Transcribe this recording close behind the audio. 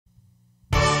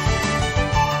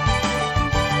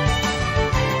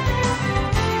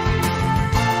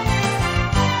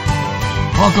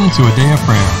Welcome to a day of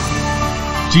prayer.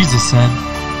 Jesus said,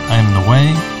 I am the way,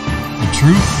 the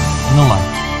truth, and the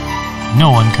life. No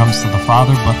one comes to the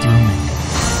Father but through me.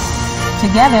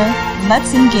 Together,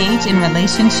 let's engage in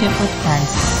relationship with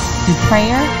Christ through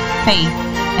prayer, faith,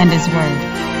 and His Word.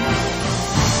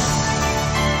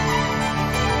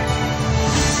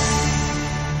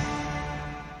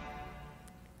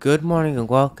 Good morning and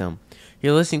welcome.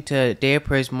 You're listening to a Day of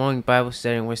Prayer's morning Bible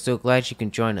study, and we're so glad you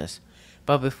can join us.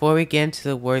 But before we get into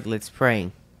the Word, let's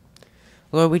pray.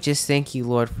 Lord, we just thank you,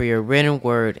 Lord, for your written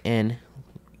Word and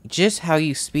just how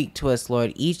you speak to us,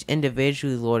 Lord, each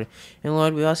individually, Lord. And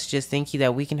Lord, we also just thank you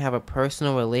that we can have a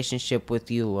personal relationship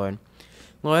with you, Lord.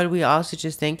 Lord, we also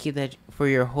just thank you that for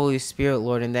your Holy Spirit,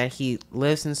 Lord, and that He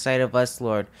lives inside of us,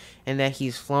 Lord, and that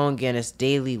He's flowing in us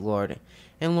daily, Lord.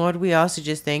 And Lord, we also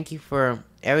just thank you for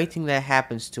everything that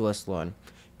happens to us, Lord,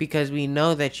 because we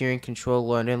know that you're in control,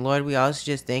 Lord. And Lord, we also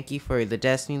just thank you for the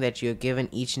destiny that you have given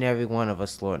each and every one of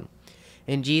us, Lord.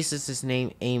 In Jesus'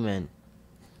 name, amen.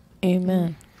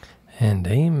 Amen. And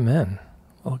amen.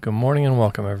 Well, good morning and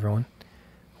welcome, everyone.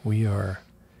 We are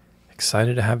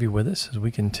excited to have you with us as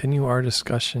we continue our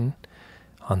discussion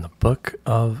on the book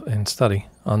of, and study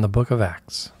on the book of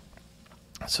Acts.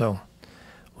 So,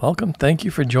 welcome. Thank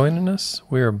you for joining us.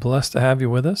 We are blessed to have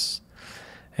you with us.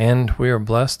 And we are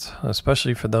blessed,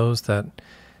 especially for those that,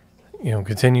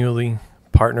 continually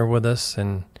partner with us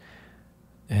and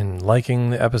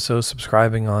liking the episodes,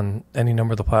 subscribing on any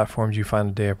number of the platforms you find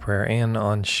a Day of Prayer, and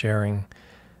on sharing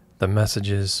the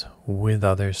messages with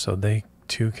others so they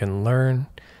too can learn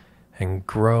and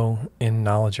grow in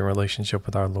knowledge and relationship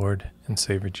with our Lord and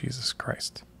Savior Jesus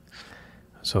Christ.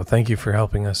 So thank you for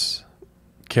helping us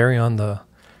carry on the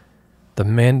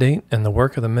mandate and the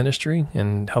work of the ministry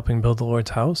and helping build the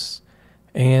Lord's house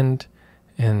and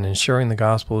ensuring the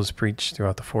gospel is preached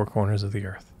throughout the four corners of the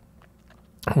earth.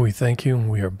 We thank you, and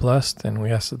we are blessed, and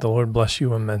we ask that the Lord bless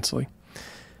you immensely.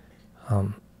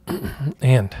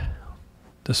 And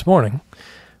this morning,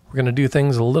 we're going to do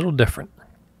things a little different.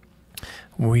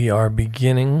 We are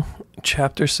beginning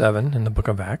chapter 7 in the book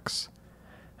of Acts,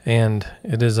 and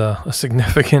it is a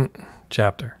significant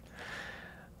chapter.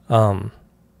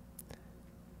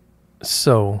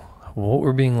 So what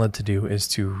we're being led to do is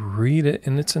to read it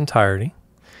in its entirety,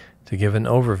 to give an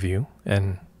overview,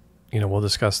 and, we'll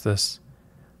discuss this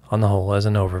on the whole as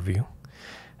an overview.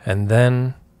 And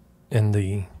then in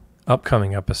the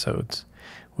upcoming episodes,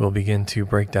 we'll begin to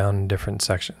break down in different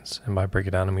sections. And by break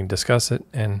it down, I mean discuss it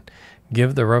and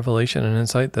give the revelation and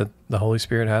insight that the Holy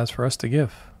Spirit has for us to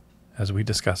give as we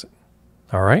discuss it.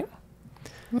 All right?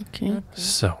 Okay.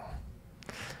 So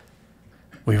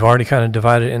we've already kind of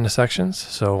divided it into sections,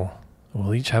 so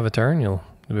we'll each have a turn. You'll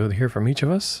be able to hear from each of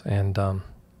us. And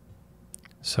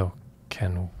so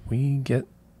can we get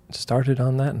started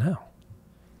on that now?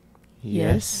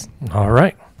 Yes. All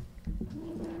right.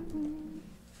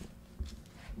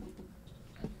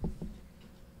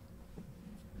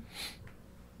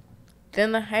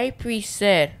 Then the high priest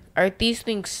said, Are these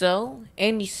things so?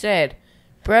 And he said,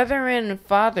 Brethren and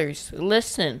fathers,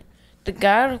 listen. The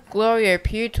God of glory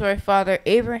appeared to our father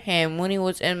Abraham when he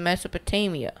was in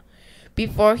Mesopotamia,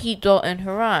 before he dwelt in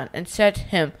Haran, and said to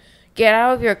him, Get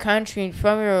out of your country and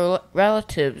from your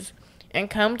relatives, and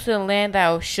come to the land that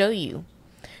I will show you.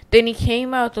 Then he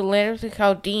came out of the land of the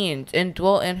Chaldeans and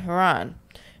dwelt in Haran.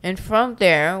 And from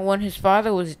there, when his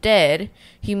father was dead,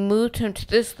 he moved him to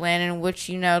this land in which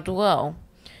you now dwell.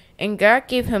 And God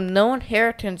gave him no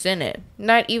inheritance in it,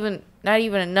 not even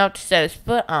enough to set his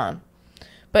foot on.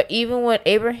 But even when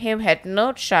Abraham had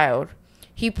no child,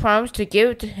 he promised to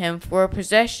give it to him for a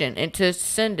possession and to his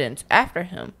descendants after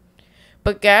him.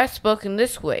 But God spoke in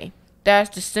this way, that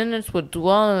his descendants would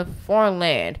dwell in a foreign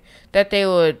land, that they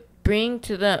would bring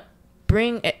them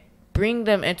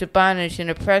into bondage and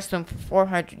oppress them for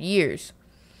 400 years.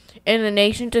 In the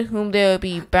nation to whom there will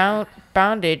be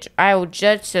bondage, I will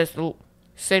judge,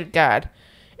 said God.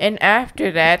 And after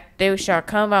that they shall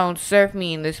come out and serve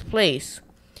me in this place.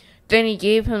 Then he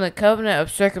gave him the covenant of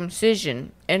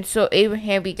circumcision, and so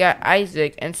Abraham begot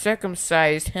Isaac, and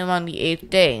circumcised him on the 8th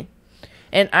day.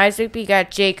 And Isaac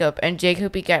begot Jacob, and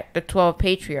Jacob begot the 12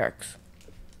 patriarchs.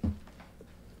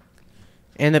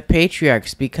 And the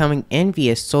patriarchs, becoming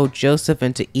envious, sold Joseph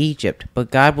into Egypt, but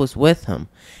God was with him,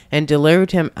 and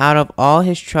delivered him out of all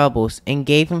his troubles, and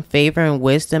gave him favor and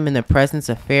wisdom in the presence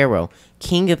of Pharaoh,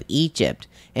 king of Egypt,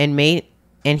 and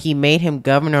he made him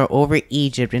governor over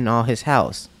Egypt and all his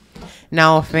house.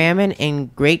 Now a famine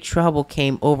and great trouble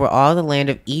came over all the land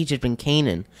of Egypt and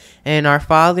Canaan, and our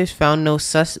fathers found no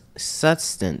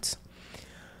sustenance.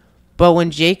 But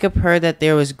when Jacob heard that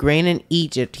there was grain in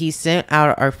Egypt, he sent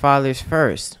out our fathers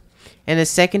first. And the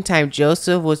second time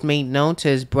Joseph was made known to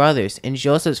his brothers, and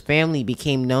Joseph's family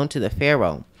became known to the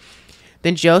Pharaoh.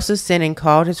 Then Joseph sent and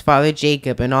called his father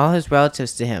Jacob and all his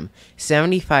relatives to him,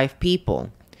 75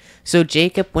 people. So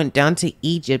Jacob went down to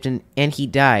Egypt, and he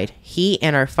died, he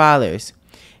and our fathers.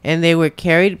 And they were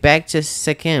carried back to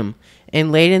Shechem,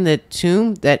 and laid in the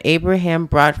tomb that Abraham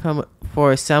brought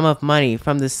for a sum of money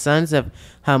from the sons of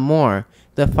Hamor,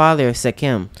 the father of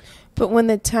Shechem. But when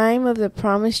the time of the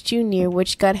promise drew near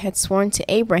which God had sworn to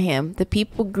Abraham, the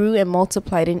people grew and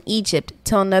multiplied in Egypt,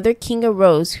 till another king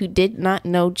arose who did not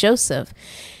know Joseph.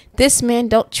 This man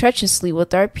dealt treacherously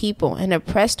with our people and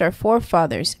oppressed our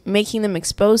forefathers, making them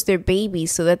expose their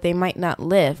babies so that they might not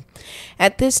live.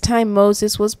 At this time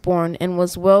Moses was born and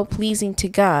was well pleasing to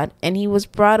God, and he was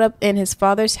brought up in his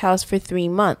father's house for 3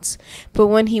 months. But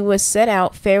when he was set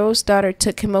out, Pharaoh's daughter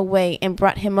took him away and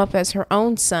brought him up as her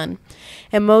own son.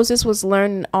 And Moses was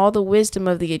learned in all the wisdom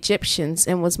of the Egyptians,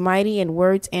 and was mighty in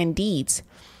words and deeds.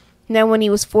 Now when he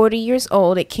was 40 years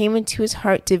old, it came into his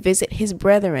heart to visit his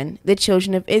brethren, the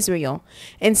children of Israel.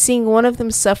 And seeing one of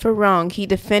them suffer wrong, he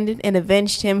defended and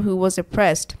avenged him who was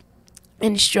oppressed,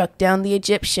 and struck down the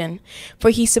Egyptian. For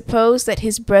he supposed that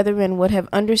his brethren would have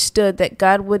understood that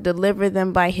God would deliver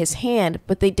them by his hand,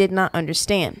 but they did not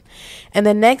understand. And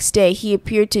the next day he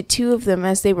appeared to 2 of them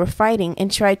as they were fighting,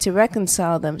 and tried to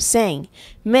reconcile them, saying,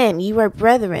 Men, you are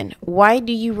brethren, why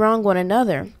do you wrong one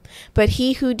another? But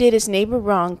he who did his neighbor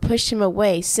wrong pushed him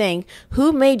away, saying,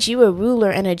 Who made you a ruler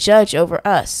and a judge over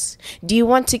us? Do you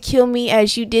want to kill me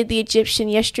as you did the Egyptian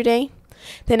yesterday?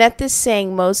 Then at this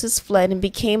saying Moses fled and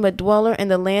became a dweller in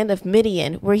the land of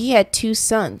Midian, where he had 2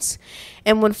 sons.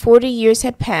 And when 40 years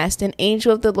had passed, an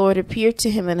angel of the Lord appeared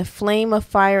to him in a flame of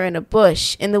fire in a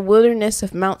bush in the wilderness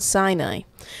of Mount Sinai.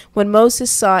 When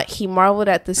Moses saw it, he marveled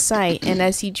at the sight, and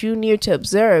as he drew near to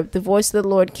observe, the voice of the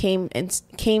Lord came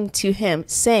to him,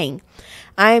 saying,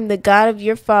 I am the God of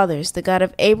your fathers, the God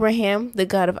of Abraham, the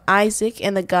God of Isaac,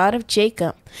 and the God of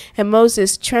Jacob. And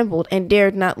Moses trembled and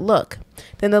dared not look.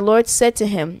 Then the Lord said to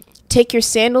him, Take your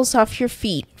sandals off your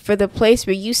feet, for the place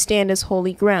where you stand is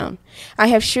holy ground. I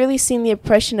have surely seen the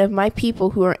oppression of my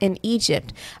people who are in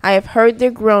Egypt. I have heard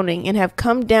their groaning, and have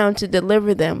come down to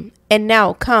deliver them. And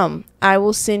now come, I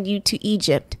will send you to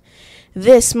Egypt.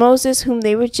 This Moses whom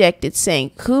they rejected,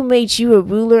 saying, Who made you a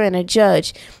ruler and a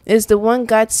judge, is the one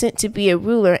God sent to be a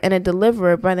ruler and a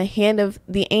deliverer by the hand of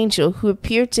the angel who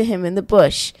appeared to him in the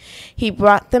bush. He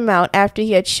brought them out after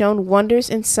he had shown wonders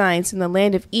and signs in the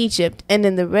land of Egypt, and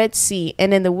in the Red Sea,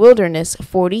 and in the wilderness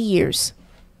 40 years.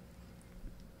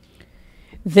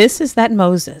 This is that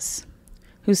Moses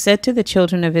who said to the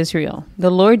children of Israel,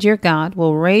 The Lord your God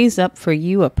will raise up for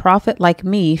you a prophet like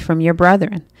me from your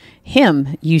brethren.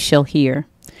 Him you shall hear.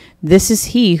 This is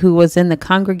he who was in the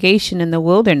congregation in the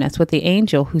wilderness with the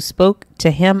angel who spoke to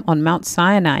him on Mount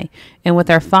Sinai, and with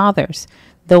our fathers,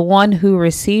 the one who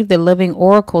received the living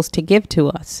oracles to give to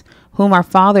us, whom our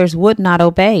fathers would not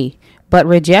obey, but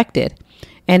rejected.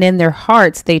 And in their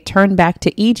hearts they turned back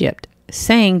to Egypt,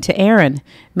 saying to Aaron,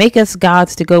 Make us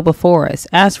gods to go before us.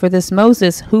 As for this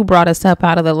Moses who brought us up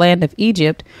out of the land of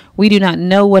Egypt, we do not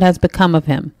know what has become of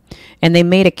him. And they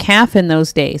made a calf in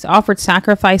those days, offered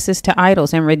sacrifices to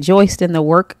idols, and rejoiced in the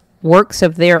works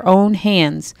of their own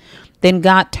hands. Then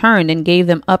God turned and gave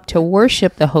them up to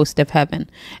worship the host of heaven,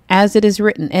 as it is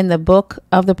written in the book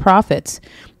of the prophets.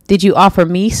 Did you offer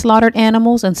me slaughtered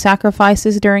animals and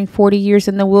sacrifices during 40 years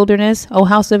in the wilderness, O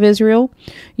house of Israel?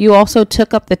 You also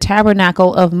took up the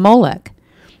tabernacle of Molech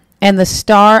and the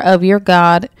star of your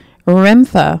god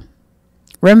Remphan,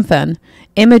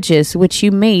 images which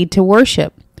you made to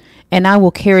worship, and I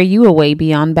will carry you away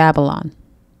beyond Babylon.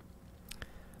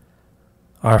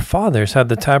 Our fathers had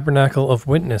the tabernacle of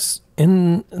witness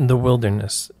in the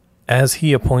wilderness, as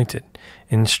he appointed,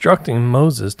 instructing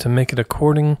Moses to make it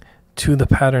according to the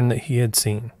pattern that he had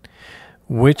seen,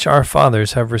 which our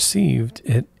fathers have received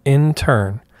it in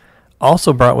turn,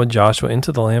 also brought with Joshua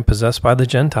into the land possessed by the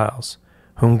Gentiles,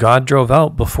 whom God drove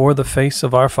out before the face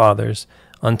of our fathers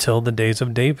until the days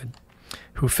of David,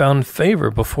 who found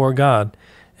favor before God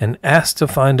and asked to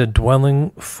find a dwelling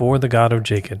for the God of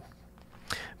Jacob.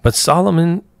 But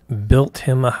Solomon built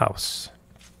him a house.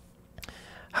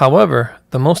 However,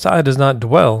 the Most High does not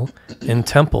dwell in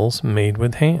temples made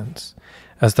with hands.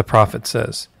 As the prophet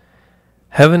says,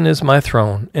 Heaven is my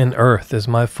throne, and earth is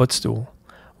my footstool.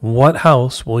 What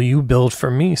house will you build for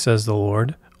me, says the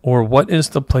Lord, or what is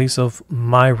the place of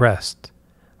my rest?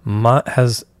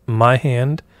 Has my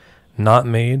hand not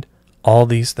made all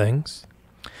these things?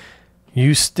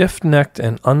 You stiff-necked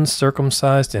and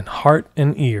uncircumcised in heart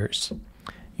and ears,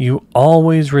 you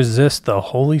always resist the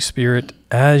Holy Spirit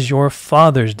as your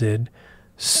fathers did,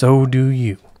 so do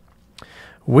you.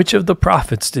 Which of the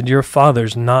prophets did your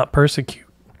fathers not persecute?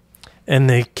 And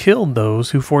they killed those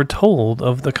who foretold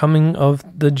of the coming of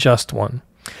the just one,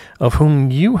 of whom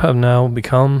you have now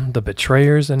become the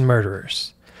betrayers and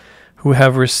murderers, who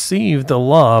have received the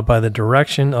law by the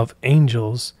direction of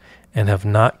angels and have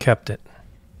not kept it.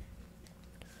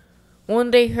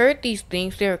 When they heard these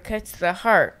things, they were cut to the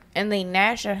heart, and they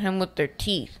gnashed at him with their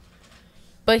teeth.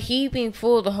 But he, being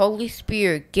full of the Holy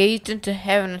Spirit, gazed into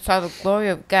heaven and saw the glory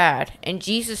of God, and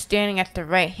Jesus standing at the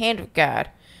right hand of God,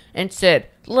 and said,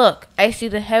 Look, I see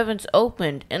the heavens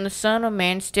opened, and the Son of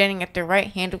Man standing at the right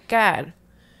hand of God.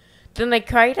 Then they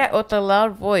cried out with a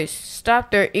loud voice,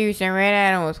 stopped their ears, and ran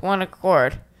at him with one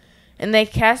accord. And they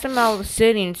cast him out of the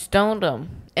city and stoned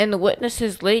him. And the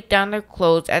witnesses laid down their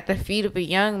clothes at the feet of a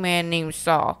young man named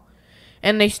Saul.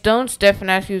 And they stoned Stephen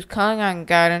as he was calling on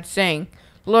God and saying,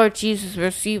 Lord Jesus,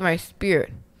 receive my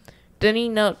spirit. Then he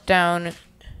knelt down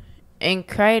and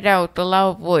cried out with a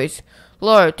loud voice,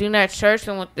 Lord, do not charge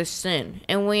them with this sin.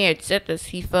 And when he had said this,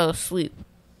 he fell asleep.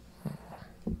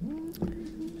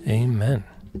 Amen.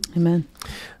 Amen.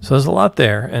 So there's a lot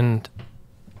there, and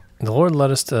the Lord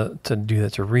led us to do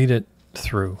that, to read it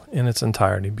through in its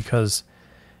entirety, because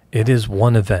it is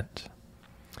one event,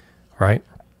 right?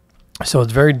 So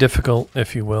it's very difficult,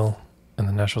 if you will, in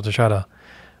the natural to try to,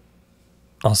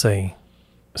 I'll say,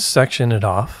 section it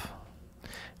off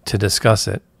to discuss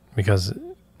it, because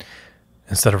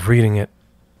instead of reading it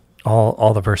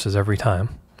all the verses every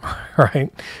time,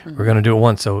 right? Mm-hmm. We're going to do it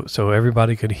once so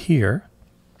everybody could hear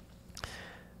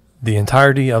the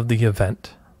entirety of the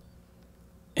event.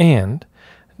 And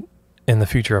in the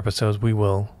future episodes, we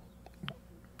will,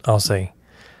 I'll say,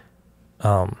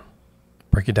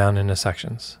 break it down into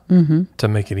sections to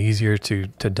make it easier to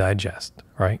digest,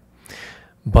 right?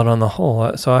 But on the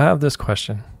whole, so I have this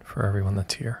question for everyone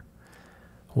that's here.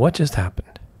 What just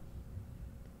happened?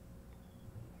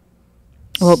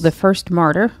 Well, the first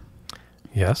martyr,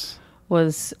 yes,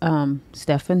 was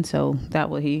Stephen, so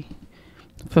he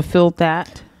fulfilled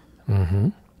that. Mm-hmm.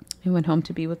 He went home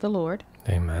to be with the Lord.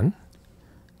 Amen.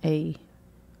 A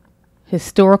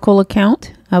historical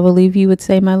account, I believe you would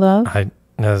say, my love.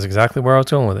 That's exactly where I was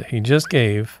going with it. He just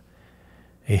gave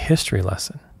a history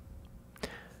lesson.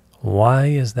 Why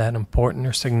is that important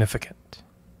or significant?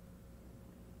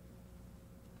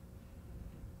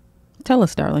 Tell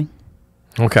us, darling.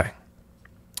 Okay.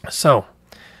 So,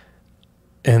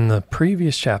 in the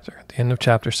previous chapter, at the end of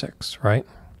chapter 6, right?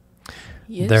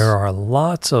 Yes. There are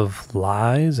lots of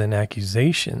lies and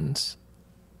accusations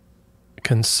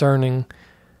concerning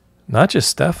not just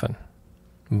Stephen,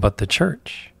 but the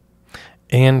church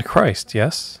and Christ,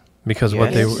 yes? Because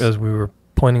what they, as we were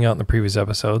pointing out in the previous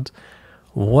episodes,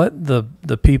 what the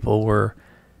people were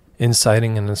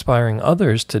inciting and inspiring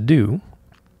others to do,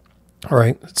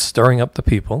 right, stirring up the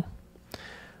people,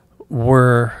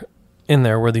 were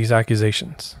these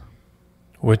accusations,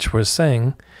 which was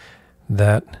saying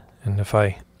that, and if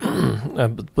I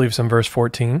believe it's in verse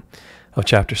 14 of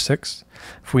chapter 6,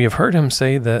 if we have heard him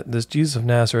say that this Jesus of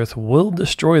Nazareth will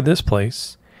destroy this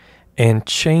place and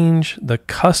change the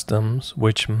customs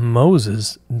which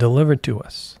Moses delivered to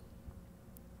us.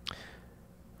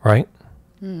 Right?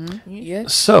 Mm-hmm.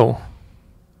 Yes. So,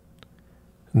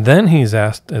 then he's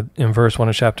asked in verse 1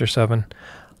 of chapter 7,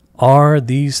 are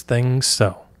these things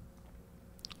so?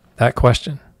 That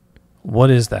question. What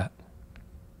is that?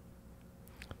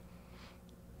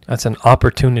 That's an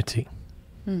opportunity.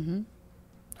 Mm-hmm.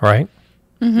 Right?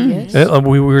 Mm-hmm. Yes.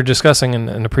 We were discussing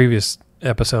in a previous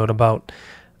episode about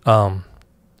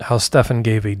how Stephen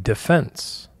gave a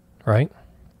defense, right?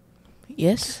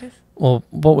 Yes. Well,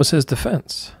 what was his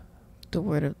defense? The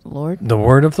word of the Lord. The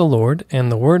word of the Lord,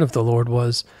 and the word of the Lord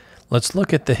was, let's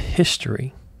look at the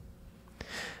history.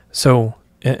 So,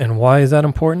 and why is that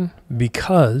important?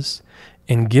 Because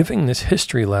in giving this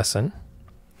history lesson,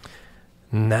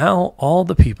 now all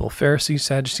the people, Pharisees,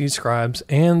 Sadducees, Scribes,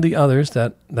 and the others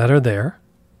that are there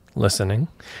listening,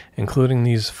 including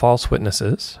these false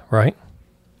witnesses, right?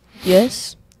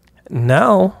 Yes.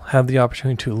 Now have the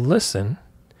opportunity to listen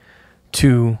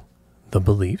to the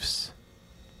beliefs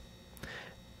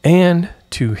and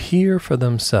to hear for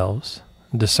themselves,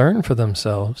 discern for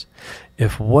themselves,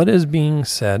 if what is being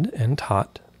said and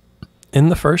taught in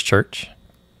the first church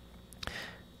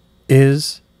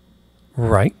is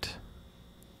right,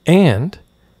 and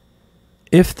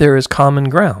if there is common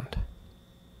ground.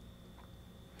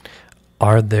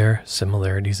 Are there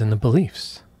similarities in the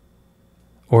beliefs?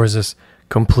 Or is this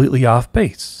completely off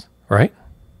base, right?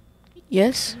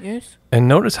 Yes. Yes. And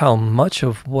notice how much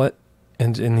of what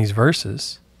in these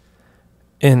verses,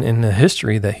 in the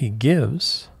history that he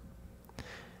gives,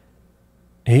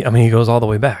 He goes all the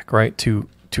way back, right, to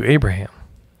Abraham,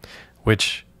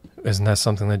 which, isn't that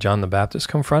something that John the Baptist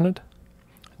confronted?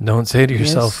 Don't say to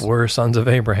yourself, Yes. we're sons of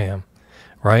Abraham,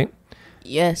 right?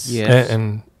 Yes. Yes.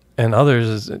 And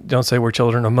others, don't say we're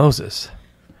children of Moses,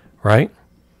 right?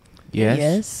 Yes.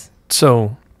 Yes.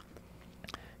 So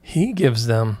he gives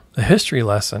them a history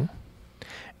lesson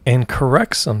and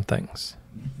corrects some things,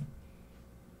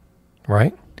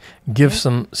 right? Gives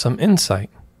some insight.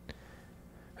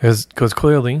 Because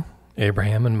clearly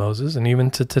Abraham and Moses, and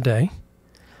even to today,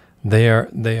 they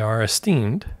are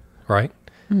esteemed, right,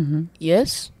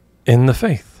 Yes. in the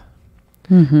faith.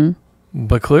 Mm-hmm.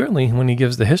 But clearly, when he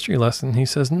gives the history lesson, he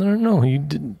says, no, you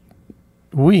did.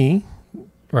 We,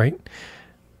 right,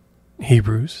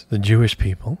 Hebrews, the Jewish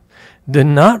people, did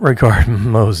not regard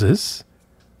Moses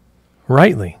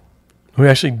rightly. We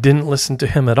actually didn't listen to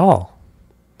him at all.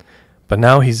 But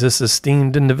now he's this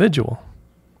esteemed individual,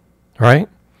 right?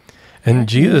 And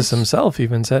Jesus himself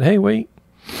even said, hey, wait,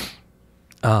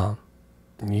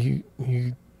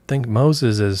 you think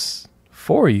Moses is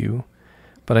for you,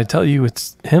 but I tell you,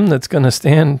 it's him that's going to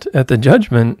stand at the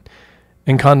judgment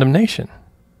in condemnation,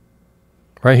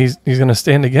 right? He's going to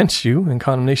stand against you in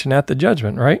condemnation at the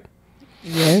judgment, right?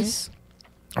 Yes.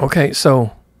 Okay,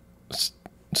 so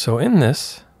in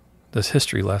this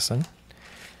history lesson,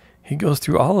 he goes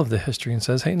through all of the history and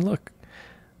says, hey, look,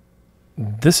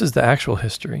 this is the actual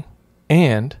history,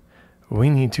 and we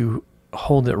need to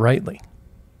hold it rightly,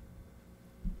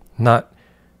 not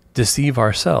deceive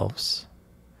ourselves.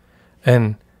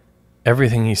 And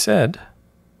everything he said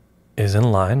is in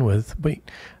line with,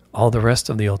 all the rest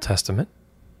of the Old Testament,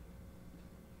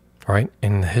 right,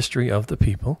 in the history of the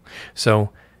people.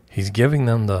 So he's giving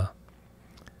them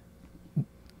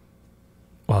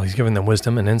he's giving them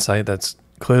wisdom and insight that's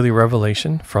clearly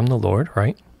revelation from the Lord,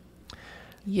 right?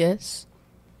 Yes.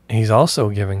 He's also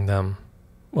giving them,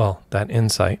 that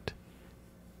insight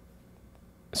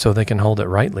so they can hold it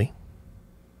rightly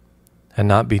and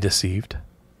not be deceived,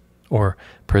 or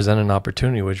present an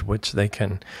opportunity which they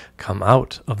can come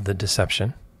out of the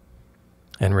deception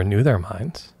and renew their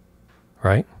minds,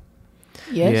 right?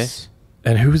 Yes.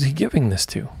 And who's he giving this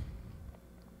to?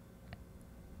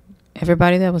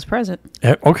 Everybody that was present.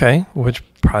 Okay, which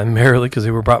primarily, because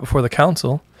they were brought before the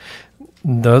council,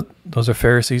 those are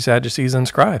Pharisees, Sadducees, and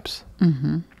Scribes.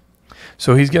 Mm-hmm.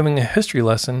 So he's giving a history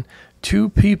lesson to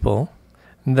people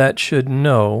that should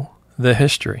know the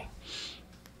history,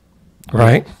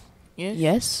 right?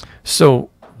 Yes.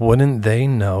 So wouldn't they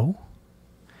know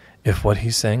if what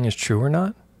he's saying is true or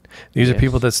not? These are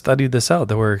people that studied this out,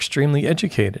 that were extremely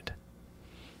educated,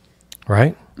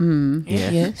 right?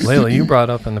 Yes. Layla, you brought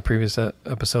up in the previous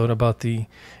episode about the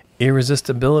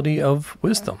irresistibility of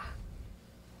wisdom,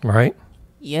 right?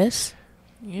 Yes.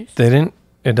 Yes.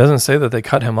 It doesn't say that they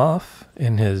cut him off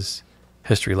in his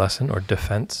history lesson or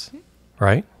defense,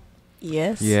 right?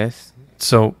 Yes. Yes.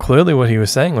 So clearly what he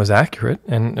was saying was accurate,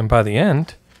 and by the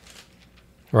end,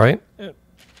 right,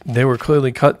 they were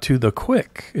clearly cut to the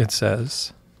quick, it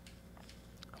says,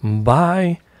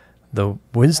 by the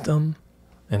wisdom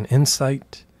and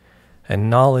insight and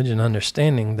knowledge and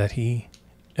understanding that he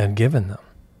had given them.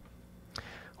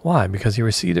 Why? Because he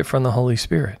received it from the Holy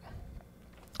Spirit.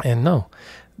 And no,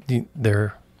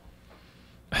 they're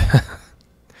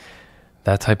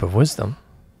that type of wisdom,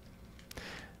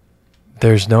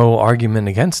 there's no argument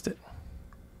against it,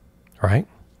 right?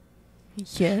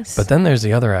 Yes. But then there's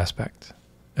the other aspect.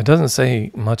 It doesn't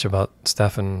say much about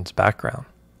Stephen's background,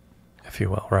 if you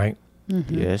will, right?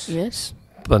 Mm-hmm. Yes. Yes.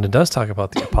 But it does talk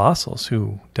about the apostles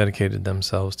who dedicated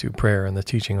themselves to prayer and the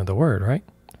teaching of the word, right?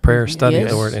 Prayer, study of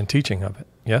the Yes. word, and teaching of it.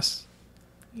 Yes?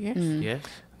 Yes. Yes.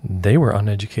 They were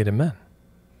uneducated men.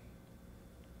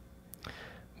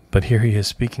 But here he is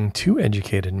speaking to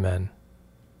educated men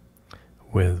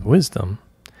with wisdom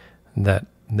that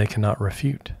they cannot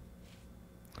refute.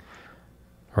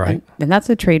 Right? And that's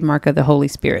a trademark of the Holy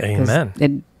Spirit. 'cause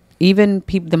Amen. Even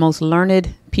the most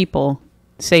learned people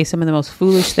say some of the most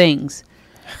foolish things.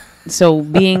 So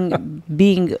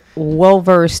being well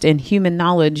versed in human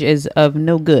knowledge is of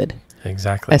no good,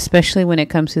 Exactly. especially when it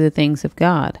comes to the things of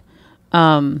God.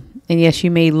 And yes,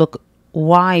 you may look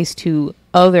wise to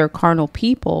other carnal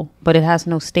people, but it has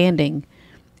no standing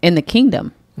in the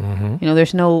kingdom. Mm-hmm. You know,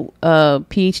 there's no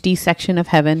PhD section of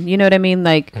heaven. You know what I mean?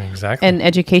 Like, Exactly. and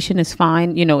education is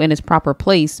fine, you know, in its proper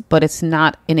place, but it's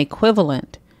not an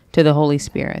equivalent to the Holy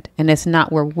Spirit. And it's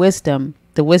not where wisdom,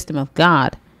 the wisdom of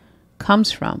God,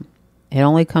 comes from. It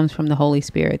only comes from the Holy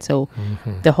Spirit. So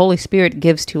the Holy Spirit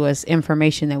gives to us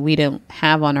information that we don't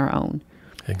have on our own,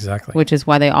 Exactly. which is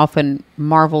why they often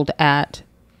marveled at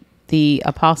the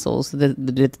apostles,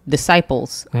 the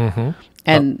disciples, Mm-hmm.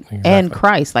 and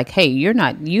Christ. Like, hey, you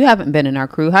haven't been in our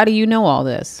crew. How do you know all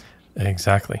this?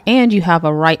 Exactly. And you have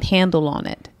a right handle on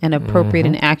it, an appropriate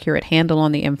and accurate handle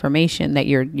on the information that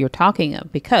you're talking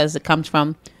of, because it comes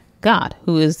from God,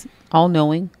 who is all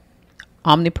knowing,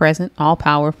 omnipresent, all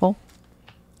powerful.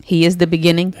 He is the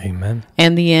beginning, amen,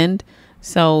 and the end.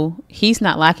 So he's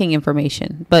not lacking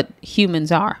information, but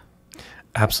humans are.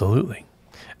 Absolutely.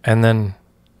 And then,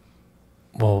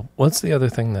 well, what's the other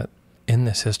thing that in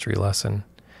this history lesson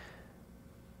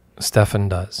Stephen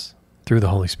does through the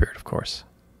Holy Spirit, of course?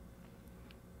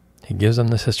 He gives them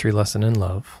this history lesson in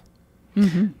love,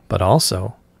 but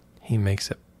also he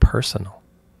makes it personal.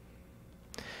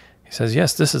 He says,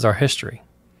 yes, this is our history,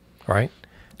 right?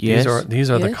 Yes. These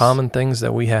are the Yes. common things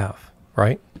that we have,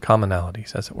 right?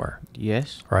 Commonalities, as it were,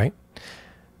 Yes. right?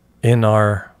 In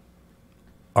our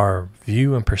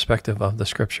view and perspective of the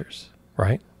scriptures,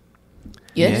 right?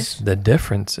 Yes. The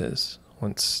difference is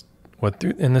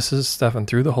and this is Stephen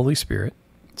through the Holy Spirit,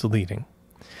 it's leading,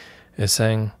 is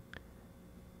saying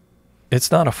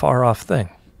it's not a far off thing.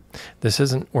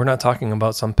 We're not talking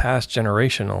about some past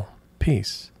generational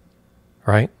piece,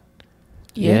 right?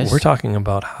 Yes. We're talking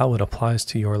about how it applies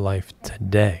to your life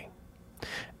today.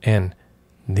 And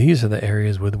these are the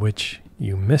areas with which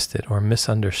you missed it or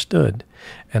misunderstood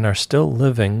and are still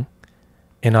living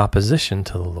in opposition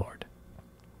to the Lord.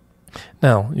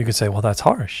 Now, you could say, well, that's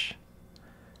harsh.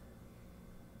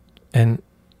 And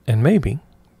maybe,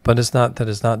 but it's not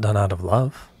done out of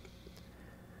love.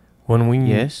 When we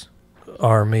Yes.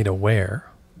 are made aware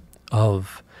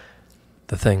of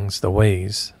the things, the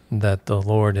ways that the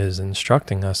Lord is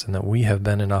instructing us and that we have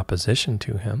been in opposition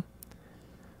to him.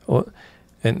 Well,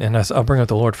 and I'll bring up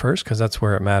the Lord first because that's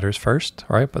where it matters first,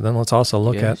 right? But then let's also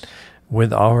look Yes. at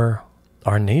with our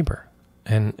neighbor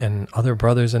and other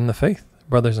brothers in the faith,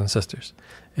 brothers and sisters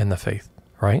in the faith,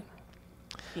 right?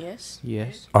 Yes.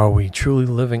 Yes. Are we truly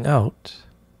living out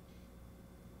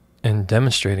and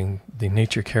demonstrating the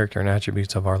nature, character, and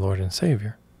attributes of our Lord and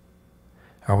Savior?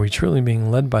 Are we truly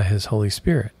being led by his Holy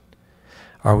Spirit?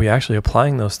 Are we actually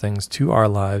applying those things to our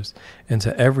lives and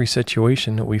to every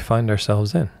situation that we find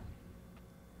ourselves in?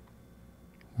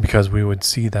 Because we would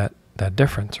see that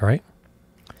difference, right?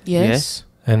 Yes.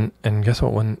 And guess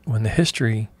what? When the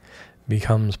history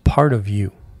becomes part of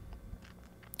you,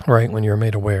 right? When you're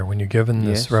made aware, when you're given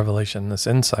this Yes. revelation, this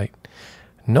insight,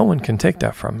 no one can take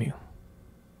that from you.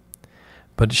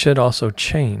 But it should also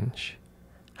change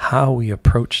how we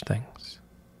approach things,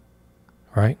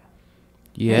 right?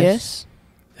 Yes.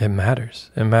 It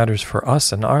matters. It matters for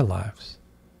us and our lives.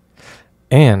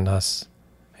 And us,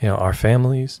 our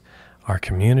families, our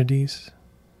communities,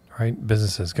 right?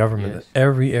 Businesses, government, Yes.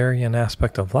 every area and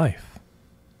aspect of life.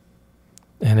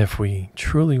 And if we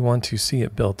truly want to see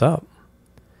it built up,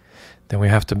 then we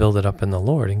have to build it up in the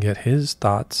Lord and get his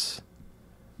thoughts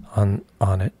on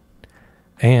it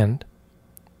and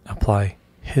apply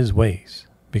his ways,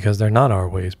 because they're not our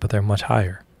ways, but they're much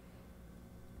higher.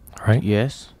 Right?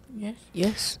 Yes. Yes.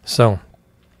 Yes. So,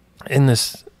 in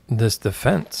this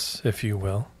defense, if you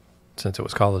will, since it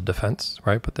was called a defense,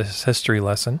 right? But this history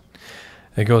lesson,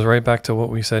 it goes right back to what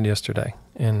we said yesterday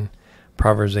in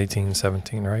Proverbs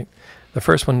 18:17, right? The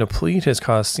first one to plead his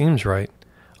cause seems right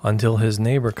until his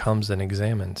neighbor comes and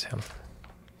examines him.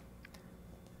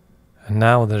 And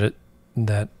now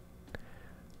that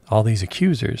all these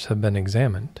accusers have been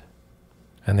examined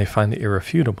and they find it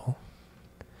irrefutable,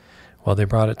 well, they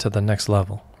brought it to the next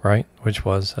level, right? Which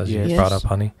was, as you Yes. brought up,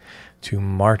 honey, to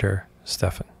martyr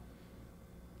Stephen.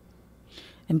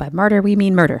 And by martyr, we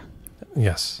mean murder.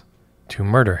 Yes, to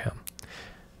murder him.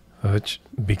 Which,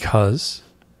 because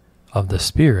of the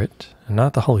Spirit, and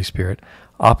not the Holy Spirit,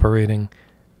 operating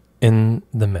in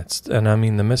the midst. And I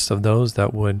mean the midst of those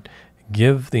that would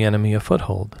give the enemy a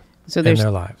foothold So in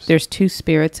their lives. there's two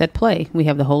spirits at play. We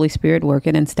have the Holy Spirit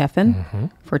working in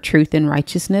Stephen for truth and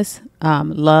righteousness,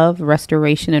 love,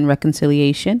 restoration, and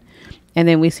reconciliation. And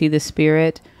then we see the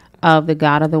spirit of the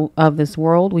God of this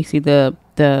world. We see the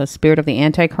spirit of the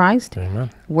Antichrist Amen.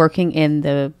 working in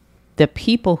the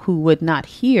people who would not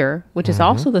hear, which is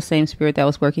also the same spirit that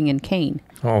was working in Cain.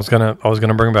 Well, I was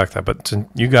gonna bring back that, but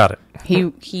you got it.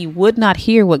 He would not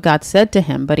hear what God said to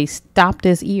him, but he stopped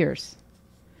his ears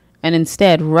and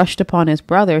instead rushed upon his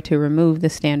brother to remove the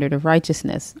standard of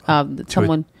righteousness.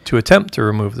 To attempt to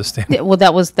remove the standard. Well,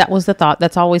 that was the thought.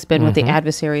 That's always been what the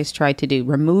adversaries tried to do: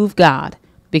 remove God,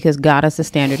 because God is the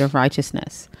standard of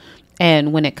righteousness.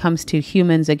 And when it comes to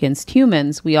humans against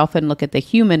humans, we often look at the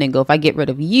human and go, if I get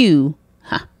rid of you,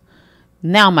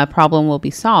 now my problem will be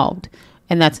solved.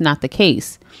 And that's not the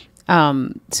case.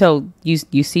 So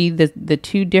you see the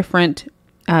two different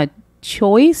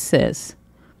choices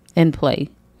in play.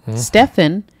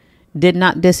 Stephen did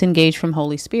not disengage from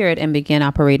Holy Spirit and begin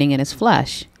operating in his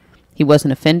flesh. He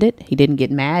wasn't offended. He didn't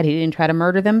get mad. He didn't try to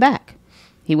murder them back.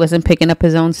 He wasn't picking up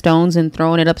his own stones and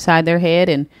throwing it upside their head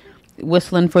and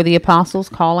whistling for the apostles,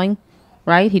 calling,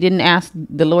 right? He didn't ask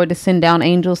the Lord to send down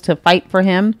angels to fight for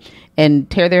him and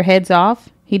tear their heads off.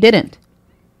 He didn't.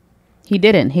 He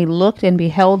didn't. He looked and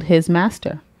beheld his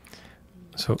master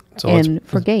and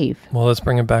forgave. Well, let's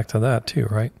bring it back to that too,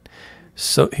 right?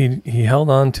 So he held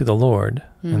on to the Lord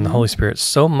and the Holy Spirit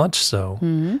so much so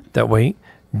that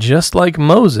just like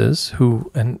Moses,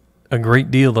 who and a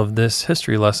great deal of this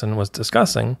history lesson was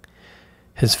discussing,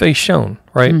 his face shone,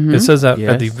 right? It says that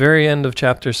at the very end of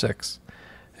chapter 6.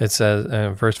 It says,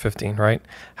 verse 15, right?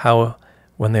 How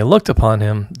when they looked upon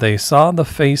him, they saw the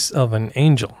face of an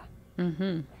angel.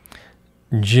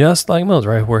 Just like Moses,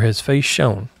 right? Where his face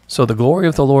shone. So the glory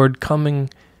of the Lord coming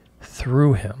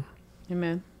through him.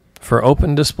 Amen. For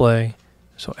open display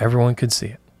so everyone could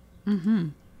see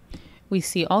it. We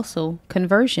see also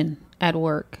conversion at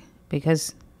work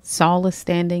because Saul is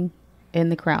standing in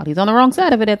the crowd. He's on the wrong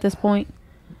side of it at this point,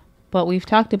 but we've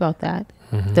talked about that.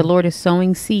 The Lord is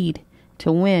sowing seed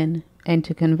to win and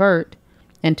to convert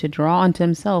and to draw unto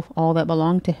himself all that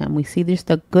belong to him. We see just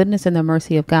the goodness and the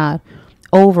mercy of God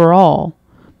overall,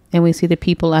 and we see the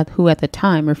people who at the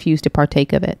time refused to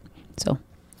partake of it. So,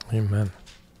 amen.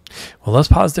 Well, let's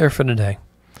pause there for today.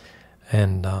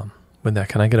 And with that,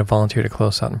 can I get a volunteer to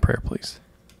close out in prayer, please?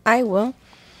 I will.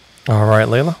 All right,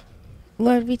 Layla.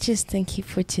 Lord, we just thank you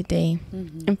for today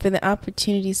and for the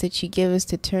opportunities that you give us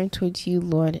to turn towards you,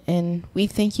 Lord. And we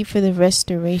thank you for the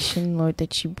restoration, Lord,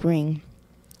 that you bring.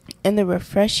 And the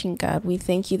refreshing, God. We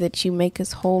thank you that you make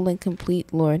us whole and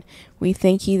complete, Lord. We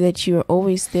thank you that you are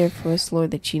always there for us, Lord,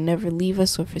 that you never leave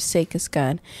us or forsake us,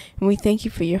 God. And we thank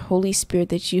you for your Holy Spirit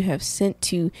that you have sent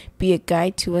to be a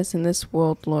guide to us in this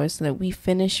world, Lord, so that we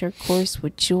finish our course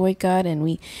with joy, God, and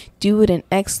we do it in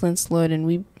excellence, Lord, and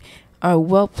we are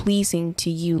well-pleasing to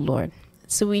you, Lord.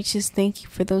 So we just thank you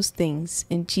for those things.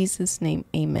 In Jesus' name,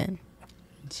 amen.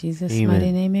 in Jesus'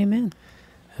 mighty name, amen.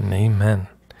 And amen.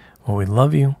 Well, we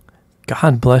love you.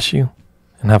 God bless you,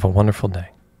 and have a wonderful day.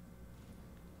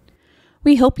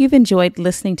 We hope you've enjoyed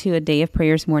listening to A Day of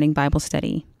Prayer's morning Bible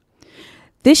study.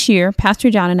 This year, Pastor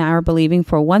John and I are believing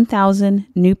for 1,000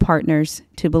 new partners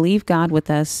to believe God with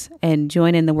us and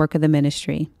join in the work of the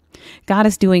ministry. God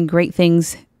is doing great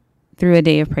things through A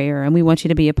Day of Prayer, and we want you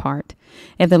to be a part.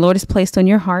 If the Lord has placed on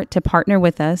your heart to partner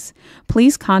with us,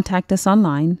 please contact us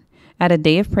online at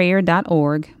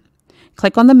adayofprayer.org.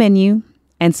 Click on the menu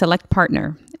and select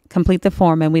Partner. Complete the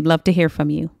form, and we'd love to hear from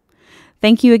you.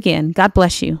 Thank you again. God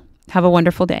bless you. Have a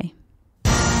wonderful day.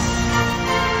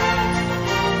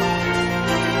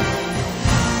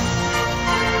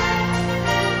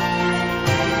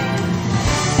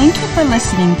 Thank you for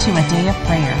listening to A Day of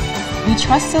Prayer. We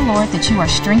trust the Lord that you are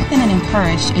strengthened and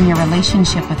encouraged in your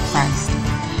relationship with Christ.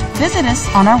 Visit us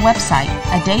on our website,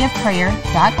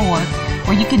 adayofprayer.org,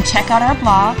 where you can check out our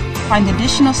blog, find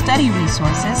additional study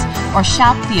resources, or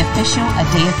shop the official A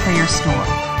Day of Prayer store.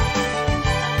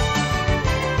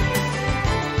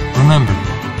 Remember,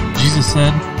 Jesus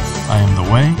said, I am the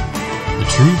way, the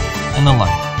truth, and the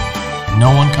life. No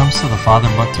one comes to the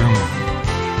Father but through me.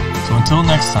 So until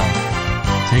next time,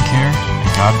 take care and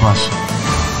God bless you.